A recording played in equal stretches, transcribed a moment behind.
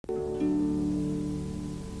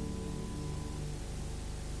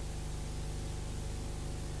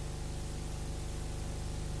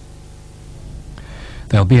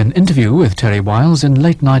There'll be an interview with Terry Wiles in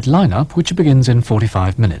Late Night Lineup, which begins in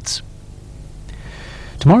 45 minutes.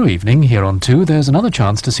 Tomorrow evening, here on 2, there's another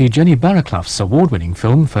chance to see Jenny Barraclough's award-winning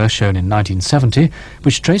film, first shown in 1970,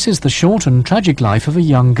 which traces the short and tragic life of a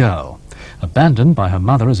young girl. Abandoned by her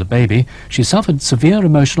mother as a baby, she suffered severe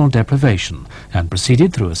emotional deprivation and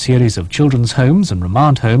proceeded through a series of children's homes and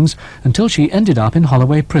remand homes until she ended up in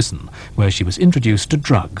Holloway Prison, where she was introduced to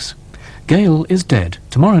drugs. Gale is dead,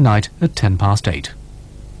 tomorrow night at 8:10.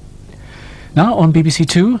 Now on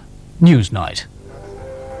BBC2, Newsnight.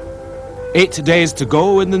 8 days to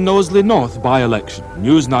go in the Knowsley North by-election.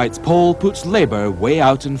 Newsnight's poll puts Labour way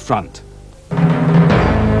out in front.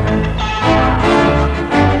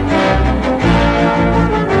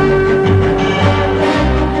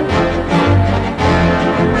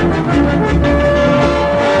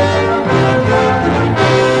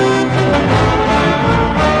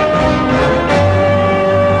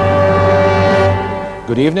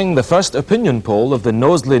 Good evening. The first opinion poll of the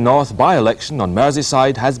Knowsley North by-election on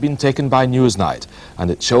Merseyside has been taken by Newsnight,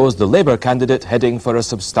 and it shows the Labour candidate heading for a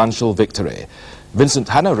substantial victory. Vincent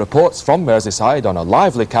Hanna reports from Merseyside on a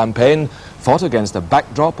lively campaign fought against a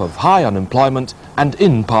backdrop of high unemployment and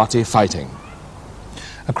in-party fighting.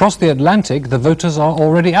 Across the Atlantic, the voters are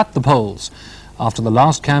already at the polls. After the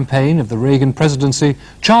last campaign of the Reagan presidency,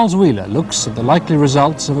 Charles Wheeler looks at the likely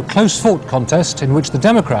results of a close-fought contest in which the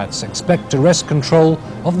Democrats expect to wrest control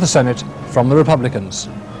of the Senate from the Republicans.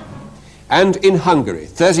 And in Hungary,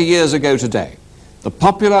 30 years ago today, the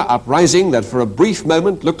popular uprising that for a brief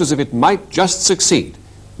moment looked as if it might just succeed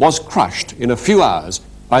was crushed in a few hours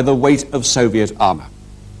by the weight of Soviet armor.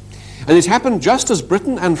 And it happened just as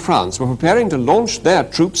Britain and France were preparing to launch their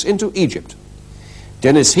troops into Egypt.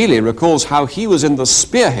 Dennis Healey recalls how he was in the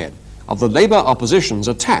spearhead of the Labour opposition's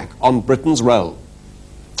attack on Britain's role.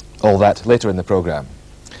 All that later in the programme.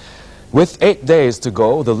 With 8 days to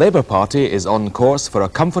go, the Labour Party is on course for a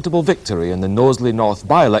comfortable victory in the Knowsley North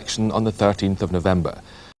by-election on the 13th of November.